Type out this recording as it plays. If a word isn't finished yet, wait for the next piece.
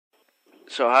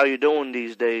So how you doing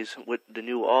these days with the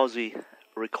new Ozzy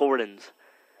recordings?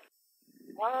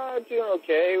 Doing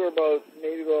okay. We're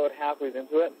maybe about halfway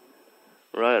into it.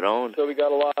 Right on. So we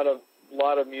got a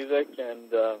lot of music,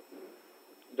 and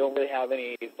don't really have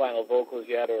any final vocals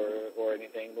yet or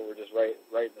anything, but we're just writing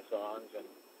the songs and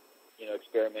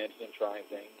experimenting and trying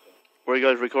things. Were you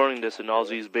guys recording this in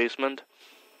Ozzy's basement?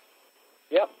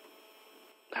 Yep.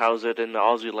 How's it in the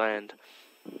Ozzy land?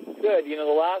 Good. The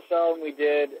last album we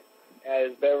did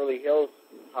as Beverly Hills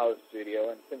house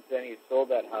studio, and since then he's sold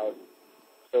that house.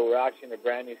 So we're actually in a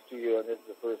brand new studio, and this is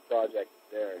the first project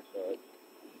there. So it's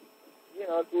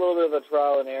it's a little bit of a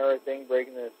trial and error thing,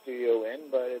 breaking the studio in,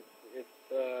 but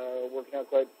it's working out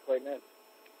quite nice.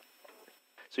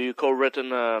 So you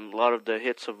co-written a lot of the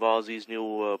hits of Ozzy's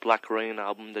new Black Rain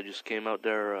album that just came out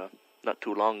there not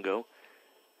too long ago.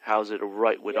 How's it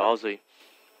right with Ozzy?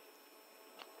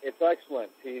 It's excellent.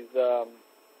 He's,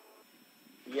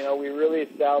 we really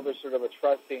established sort of a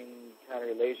trusting kind of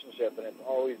relationship, and it's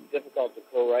always difficult to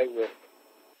co-write with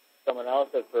someone else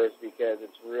at first because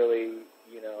it's really,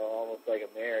 almost like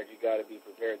a marriage. You got to be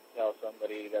prepared to tell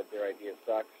somebody that their idea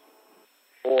sucks,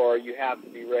 or you have to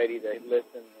be ready to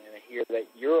listen and hear that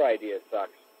your idea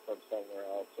sucks from somewhere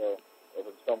else, or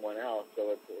from someone else.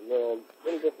 So it's a little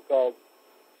difficult,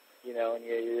 and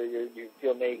you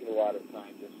feel naked a lot of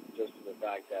times just for the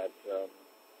fact that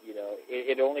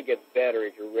it only gets better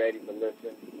if you're ready to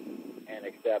listen and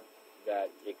accept that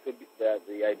that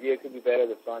the idea could be better,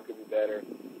 the song could be better,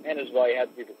 and as well you have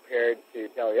to be prepared to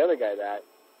tell the other guy that.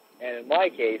 And in my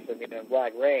case, in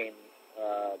Black Rain,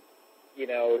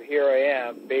 here I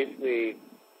am, basically,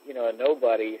 a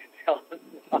nobody telling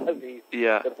Ozzy,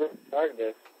 the first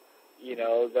artist,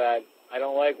 that I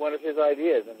don't like one of his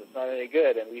ideas and it's not any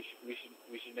good, and we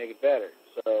should make it better.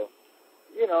 So,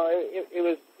 it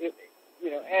was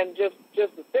and just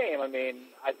the same.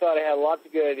 I thought I had lots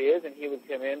of good ideas, and he would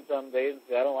come in some days and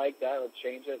say, I don't like that, let's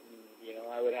change it, and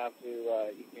I would have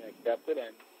to accept it.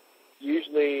 And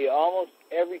usually, almost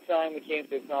every time we came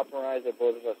to a compromise that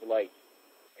both of us liked.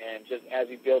 And just as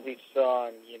we built each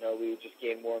song, we would just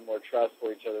gain more and more trust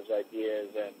for each other's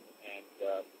ideas and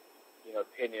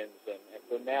opinions. And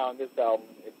so now on this album,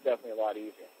 it's definitely a lot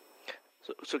easier.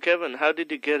 So Kevin, how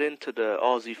did you get into the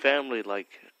Ozzy family,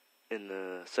 like, in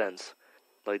a sense?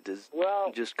 Like, does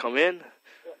just come in?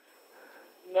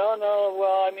 No.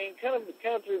 Well, kind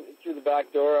of through the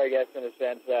back door, I guess, in a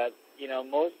sense that,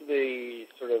 most of the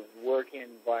sort of working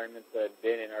environments that I've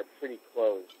been in are pretty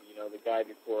close. The guy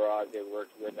before Ozzy I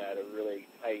worked with had a really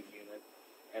tight unit,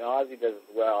 and Ozzy does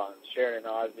as well. And Sharon and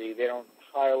Ozzy, they don't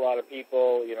hire a lot of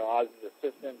people. Ozzy's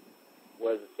assistant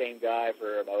was the same guy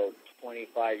for about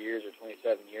 25 years or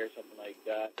 27 years, something like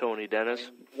that. Tony Dennis.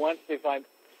 And once they find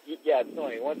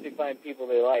people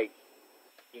they like,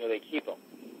 they keep them.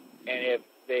 And if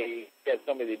they get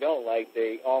somebody they don't like,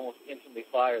 they almost instantly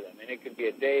fire them. And it could be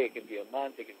a day, it could be a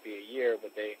month, it could be a year,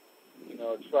 but they,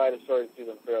 try to sort through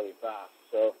them fairly fast.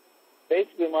 So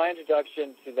basically my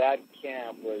introduction to that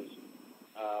camp was,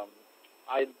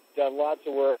 I'd done lots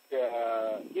of work.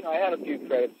 I had a few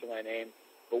credits to my name,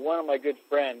 but one of my good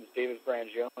friends, David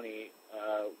Frangione,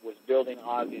 was building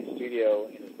Ozzy's studio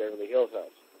in his Beverly Hills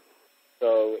house.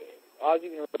 So Ozzy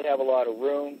didn't really have a lot of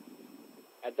room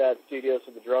at that studio,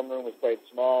 so the drum room was quite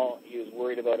small. He was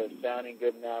worried about it sounding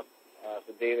good enough,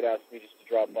 so David asked me just to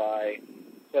drop by,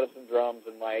 set up some drums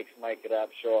and mics, mic it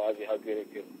up, show Ozzy how good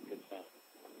it could sound.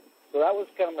 So that was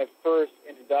kind of my first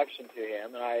introduction to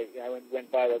him, and I went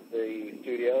by the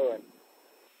studio and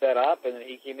set up, and then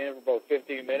he came in for about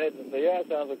 15 minutes and said, yeah, it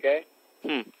sounds okay.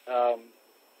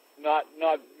 Not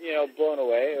blown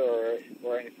away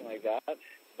or anything like that,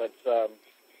 but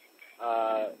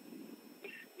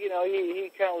he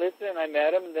kind of listened, and I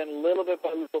met him, and then little bit by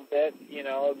little bit,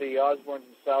 the Osbournes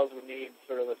themselves would need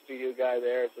sort of a studio guy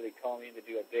there, so they'd call me in to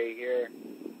do a day here,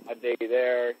 a day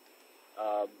there,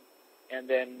 and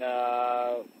then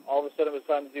all of a sudden it was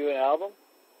time to do an album,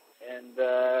 and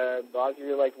Ozzy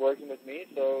really liked working with me,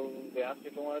 so they asked me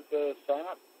if I wanted to sign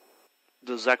up.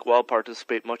 Does Zach Wild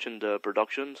participate much in the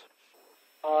productions?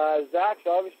 Zach's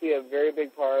obviously a very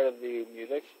big part of the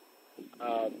music.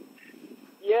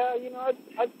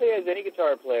 I'd say as any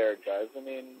guitar player does.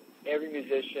 Every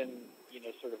musician,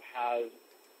 sort of has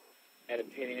an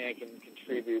opinion and can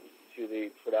contribute to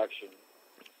the production.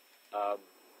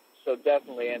 So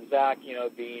definitely, and Zach,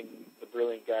 being the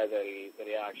brilliant guy that he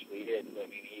actually is,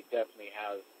 he definitely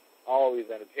has always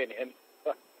an opinion.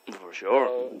 For sure.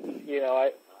 So,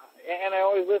 I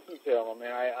always listen to him.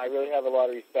 I really have a lot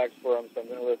of respect for him, so I'm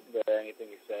going to listen to anything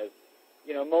he says.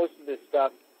 Most of this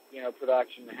stuff,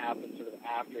 production happened sort of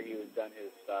after he was done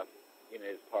his stuff,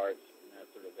 his parts and that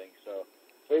sort of thing. So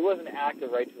he wasn't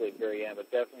active right till the very end, but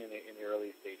definitely in the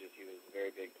early stages, he was a very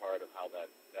big part of how that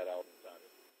album sounded.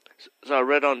 So I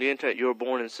read on the internet you were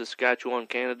born in Saskatchewan,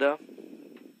 Canada.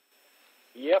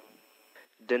 Yep.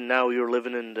 Then now you're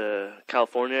living in the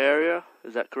California area.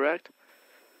 Is that correct?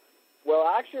 Well,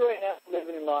 actually, right now I'm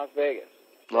living in Las Vegas.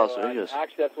 Las Vegas.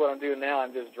 Actually, that's what I'm doing now.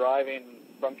 I'm just driving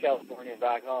from California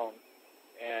back home.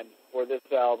 And for this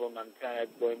album, I'm kind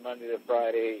of going Monday to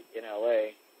Friday in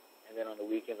L.A., and then on the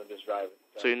weekends I'm just driving.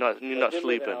 So you're not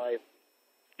sleeping.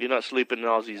 You're not sleeping in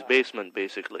Ozzy's basement,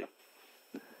 basically.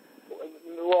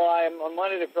 Well, on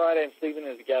Monday to Friday, I'm sleeping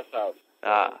in his guest house.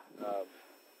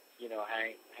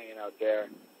 Hanging out there.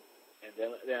 And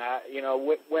then I,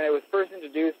 when I was first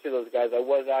introduced to those guys, I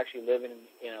was actually living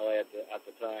in L.A. at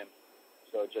the time.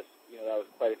 So just, that was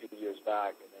quite a few years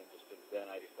back. And then just since then,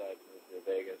 I decided to move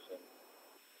to Vegas. And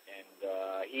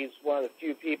he's one of the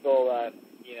few people that,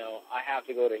 I have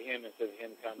to go to him instead of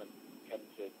him coming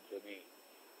to me.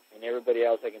 And everybody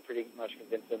else, I can pretty much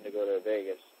convince them to go to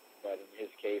Vegas. But in his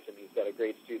case, he's got a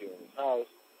great studio in his house.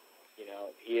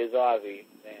 He is Ozzy,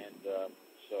 and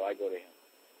so I go to him.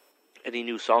 Any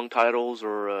new song titles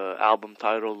or album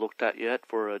title looked at yet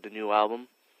for the new album?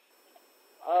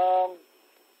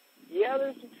 Yeah,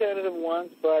 there's some tentative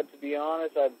ones, but to be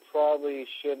honest, I probably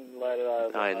shouldn't let it out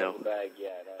of the bag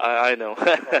yet. I know.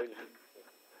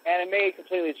 And it may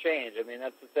completely change.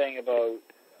 That's the thing about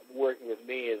working with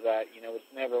me is that,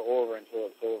 it's never over until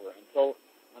it's over.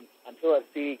 Until a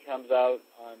CD comes out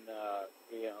on,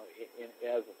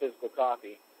 as a physical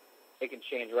copy, it can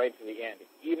change right to the end.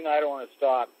 Even I don't want to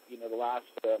stop, the last,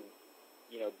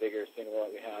 bigger single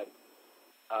that we had.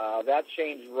 That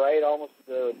changed right almost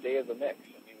the day of the mix.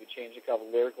 We changed a couple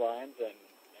lyric lines, and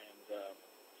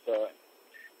so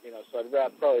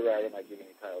I'd probably rather not give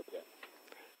any titles yet.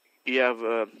 Yeah,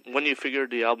 when you figure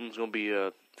the album's going to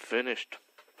be finished?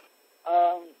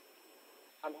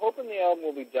 I'm hoping the album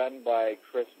will be done by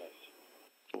Christmas.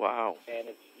 Wow. And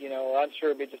it's, I'm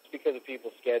sure just because of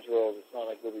people's schedules, it's not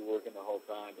like we'll be working the whole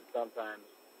time, but sometimes,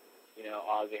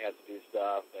 Ozzy has to do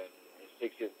stuff, and his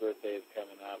 60th birthday is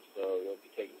coming up, so he'll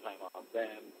be taking time off then.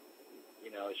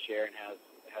 Sharon has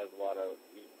a lot of,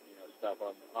 stuff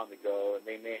on the go, and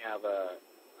they may have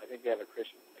I think they have a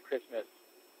Christmas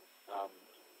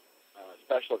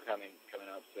special coming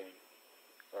up soon.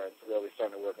 Or they'll be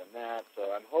starting to work on that,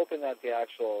 so I'm hoping that the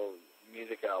actual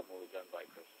music album will be done by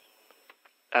Christmas.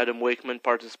 Adam Wakeman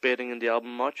participating in the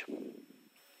album much?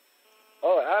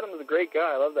 Oh, Adam's a great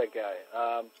guy. I love that guy.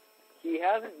 He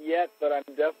hasn't yet, but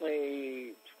I'm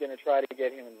definitely going to try to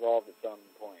get him involved at some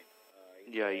point.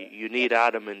 You need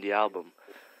Adam in the album.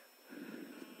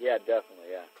 Yeah,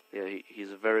 definitely, yeah. Yeah,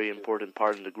 he's a very important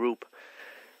part in the group.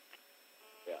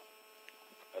 Yeah,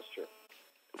 that's true.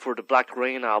 For the Black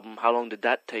Rain album, how long did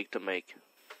that take to make?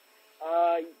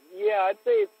 Yeah, I'd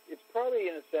say it's probably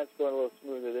in a sense going a little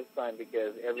smoother this time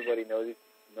because everybody knows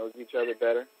each other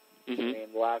better.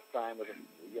 Mm-hmm. Last time was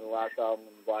last album,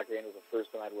 Black Rain, was the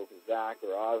first time I'd worked with Zach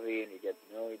or Ozzy, and you get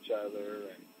to know each other.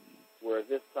 And whereas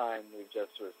this time we've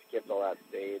just sort of skipped all that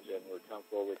stage, and we're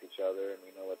comfortable with each other, and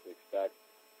we know what to expect.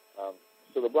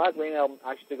 So the Black Rain album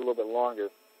actually took a little bit longer,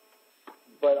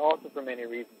 but also for many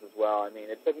reasons as well.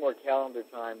 It took more calendar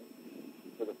time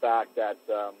for the fact that,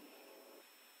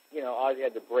 Ozzy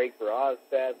had to break for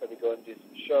Ozfest, had to go and do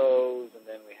some shows, and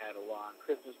then we had a long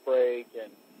Christmas break,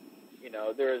 and, we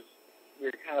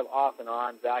were kind of off and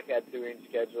on. Zach had touring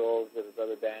schedules with his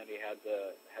other band he had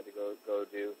to go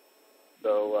do.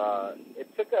 So it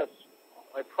took us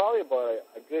probably about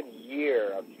a good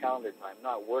year of calendar time,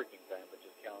 not working time, but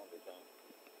just calendar time.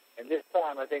 And this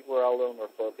time, I think we're all a little more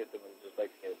focused, and we'd just like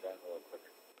to get it done a little quicker.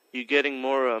 You getting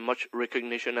much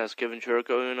recognition as Kevin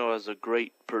Churko, as a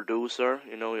great producer.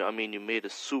 You made a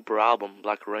super album,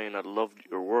 Black Rain. I loved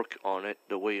your work on it,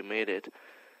 the way you made it.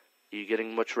 You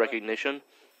getting much recognition?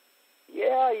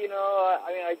 Yeah,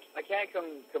 I can't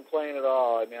complain at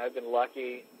all. I've been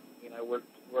lucky. I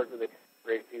worked with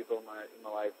great people in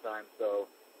my lifetime. So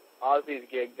Ozzy's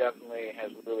gig definitely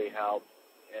has really helped.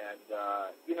 And,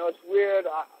 it's weird.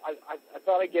 I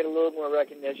thought I'd get a little more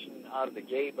recognition out of the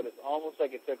gate, but it's almost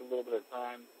like it took a little bit of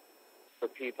time for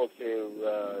people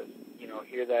to,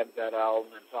 hear that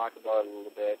album and talk about it a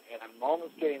little bit. And I'm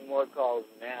almost getting more calls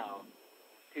now,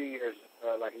 2 years,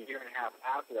 like a year and a half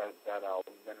after that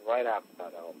album than right after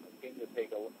that album. It seems to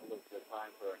take a little bit of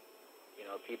time for,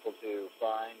 people to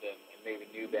find and maybe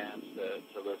new bands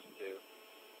to listen to.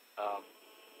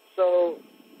 So,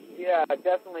 yeah,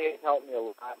 definitely it's helped me a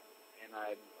lot, and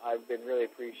I've been really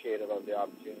appreciative of the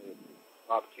opportunity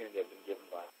I've been given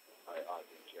by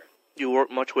Ozzy and Sharon. You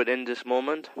work much with In This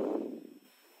Moment?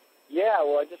 Yeah,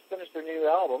 well, I just finished their new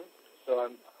album, so so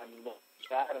I'm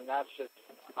that, and that's just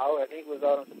out. I think it was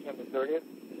out on September 30th.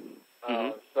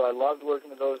 So I loved working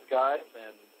with those guys,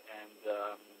 and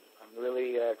I'm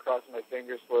really crossing my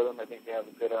fingers for them. I think they have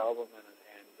a good album, and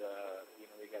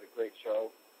they got a great show.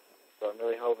 So I'm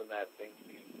really hoping that things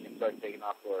can start taking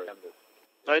off for them.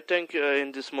 I think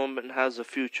in this moment has a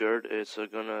future. It's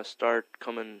gonna start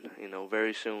coming,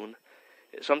 very soon.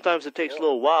 Sometimes it takes a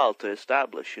little while to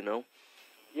establish,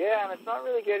 Yeah, and it's not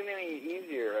really getting any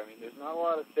easier. I mean, there's not a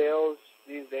lot of sales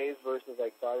these days versus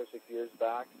like 5 or 6 years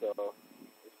back, so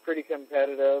it's pretty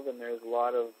competitive, and there's a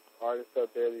lot of artists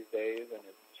out there these days, and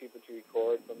it's cheaper to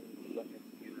record in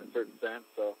a certain sense.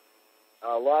 So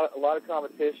a lot of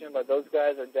competition, but those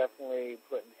guys are definitely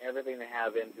putting everything they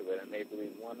have into it, and they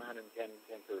believe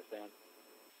 110%.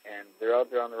 And they're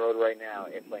out there on the road right now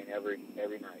and playing every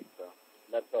night. So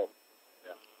let's hope.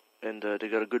 Yeah. And they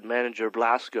got a good manager,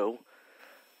 Blasco.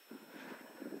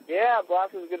 Yeah,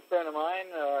 Blasco's a good friend of mine.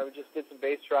 I just did some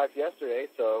bass tracks yesterday,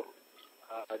 so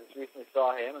I just recently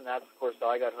saw him, and that's, of course, how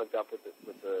I got hooked up with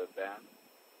the band.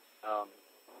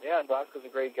 Yeah, Blasco's a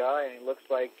great guy, and it looks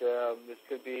like this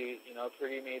could be, a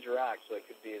pretty major act, so it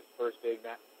could be his first big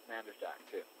Manders act,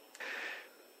 too.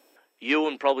 You,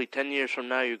 and probably 10 years from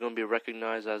now, you're going to be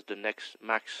recognized as the next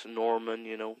Max Norman,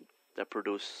 that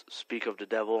produced Speak of the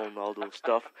Devil and all those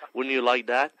stuff. Wouldn't you like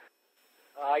that?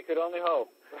 I could only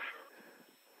hope.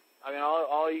 I mean,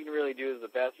 all you can really do is the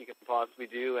best you can possibly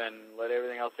do, and let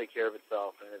everything else take care of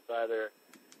itself. And it's either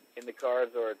in the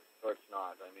cards or it's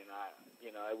not. I mean,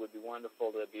 it would be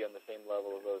wonderful to be on the same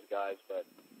level as those guys, but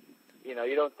you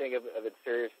don't think of it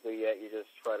seriously yet. You just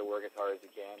try to work as hard as you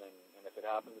can, and if it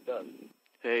happens, it does.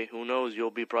 Hey, who knows? You'll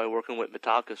be probably working with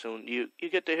Metallica soon. You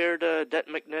get to hear the Det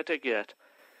Magnetic yet?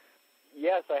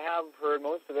 Yes, I have heard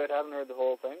most of it. I haven't heard the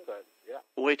whole thing, but yeah.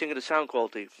 What do you think of the sound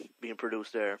quality being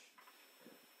produced there?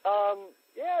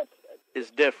 Yeah, it's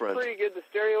different. Pretty good. The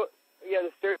stereo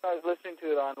I was listening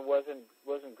to it on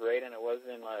wasn't great, and it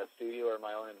wasn't in my studio or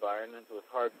my own environment. It was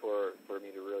hard for me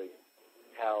to really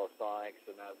tell sonics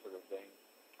and that sort of thing.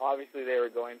 Obviously, they were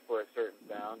going for a certain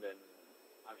sound, and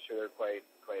I'm sure they're quite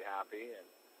happy, and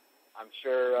I'm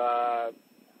sure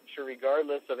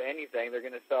regardless of anything, they're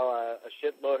going to sell a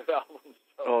shitload of albums.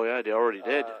 So, oh yeah, they already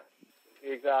did.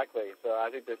 Exactly. So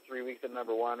I think they're 3 weeks at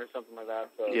number one or something like that.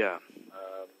 So yeah.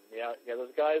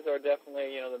 Those guys are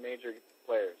definitely the major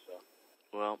players. So.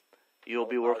 Well, you'll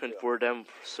be working for them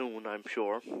soon, I'm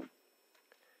sure.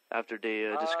 After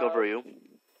they discover you.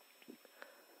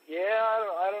 Yeah,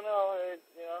 I don't know.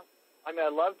 I mean,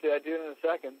 I'd love to. I'd do it in a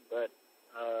second, but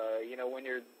when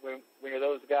you're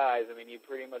those guys, I mean, you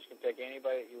pretty much can pick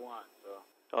anybody that you want. So.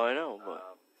 Oh, I know.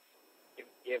 But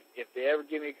if they ever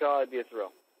give me a call, it'd be a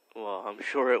thrill. Well, I'm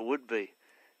sure it would be.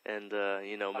 And,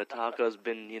 Metallica's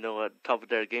been, at top of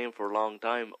their game for a long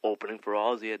time, opening for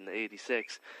Ozzy in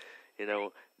 '86,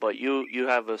 But you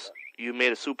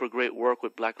made a super great work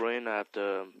with Black Rain. I have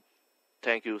to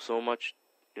thank you so much,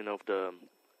 for the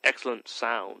excellent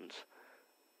sounds.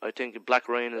 I think Black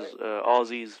Rain is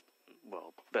Ozzy's,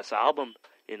 best album,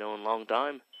 in a long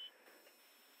time.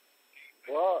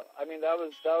 Well, I mean, that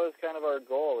was kind of our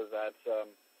goal, is that,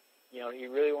 he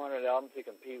really wanted an album to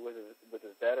compete with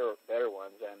his better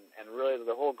ones, and really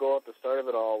the whole goal at the start of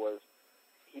it all was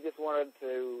he just wanted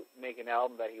to make an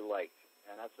album that he liked,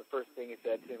 and that's the first thing he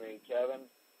said to me, Kevin,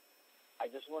 I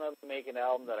just want to make an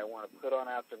album that I want to put on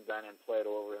after I'm done and play it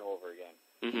over and over again.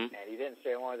 Mm-hmm. And he didn't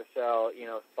say I wanted to sell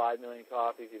 5 million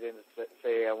copies. He didn't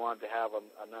say I wanted to have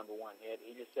a number one hit.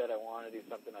 He just said I want to do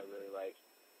something I really like.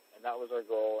 And that was our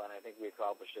goal, and I think we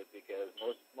accomplished it, because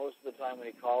most of the time when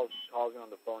he calls me on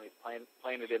the phone, he's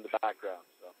playing it in the background.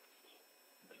 So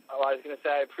I was going to say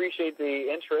I appreciate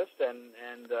the interest, and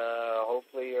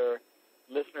hopefully your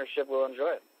listenership will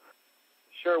enjoy it.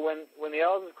 Sure, when the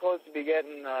album's close to be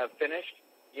getting finished,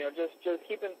 just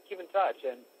keep in touch,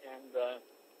 and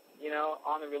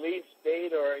on the release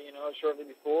date, or shortly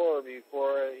before, or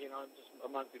before just a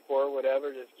month before, whatever,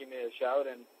 just give me a shout,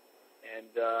 and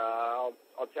I'll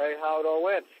tell you how it all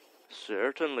went.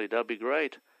 Certainly, that'd be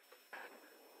great.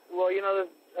 Well, to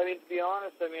be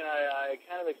honest, I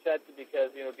kind of accept it because,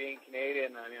 being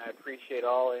Canadian, I appreciate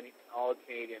all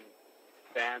Canadian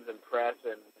fans and press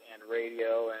and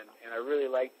radio, and I really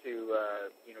like to,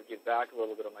 give back a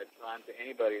little bit of my time to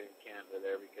anybody in Canada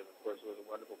there, because, of course, it was a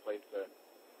wonderful place to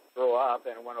grow up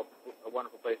and a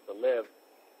wonderful place to live.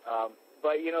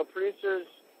 But, producers,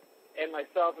 and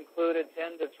myself included,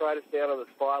 tend to try to stay out of the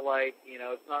spotlight.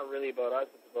 It's not really about us,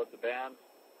 it's about the band.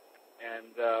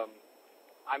 And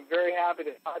I'm very happy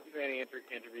to not do any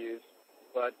interviews,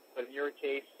 but in your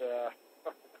case,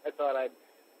 I thought I'd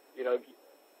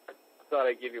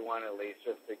give you one at least,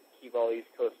 just to keep all East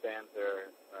Coast fans are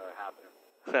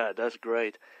happening. That's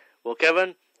great. Well,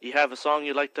 Kevin, you have a song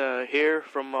you'd like to hear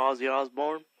from Ozzy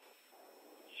Osbourne?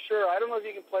 Sure. I don't know if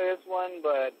you can play this one,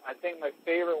 but I think my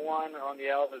favorite one on the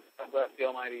album is God Bless the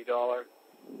Almighty Dollar.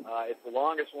 It's the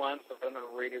longest one, so I don't know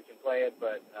if radio can play it,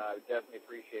 but I would definitely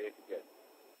appreciate it if you could.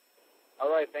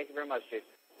 All right. Thank you very much, Jason.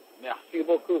 Merci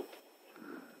beaucoup.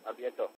 À bientôt.